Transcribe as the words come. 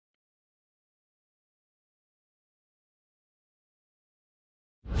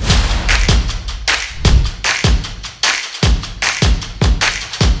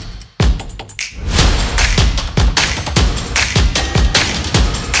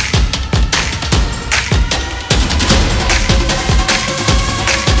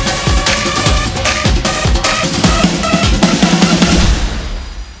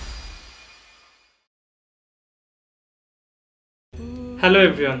Hello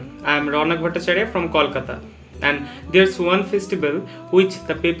everyone, I am ROUNAK BHATTACHARYA from Kolkata, and there's one festival which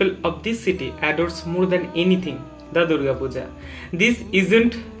the people of this city adores more than anything, the Durga Puja. This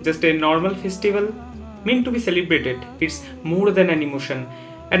isn't just a normal festival meant to be celebrated, it's more than an emotion.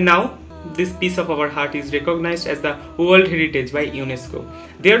 And now, this piece of our heart is recognized as the World Heritage by Unesco.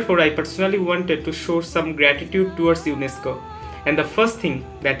 Therefore, I personally wanted to show some gratitude towards UNESCO. And the first thing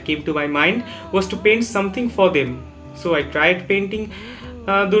that came to my mind was to paint something for them. So I tried painting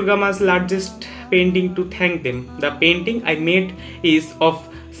Durga Ma's largest painting to thank them. The painting I made is of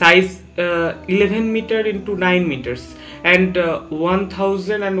size 11 meter into 9 meters, and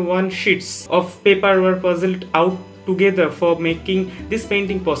 1001 sheets of paper were puzzled out together for making this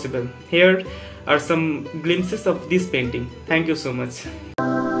painting possible. Here are some glimpses of this painting. Thank you so much.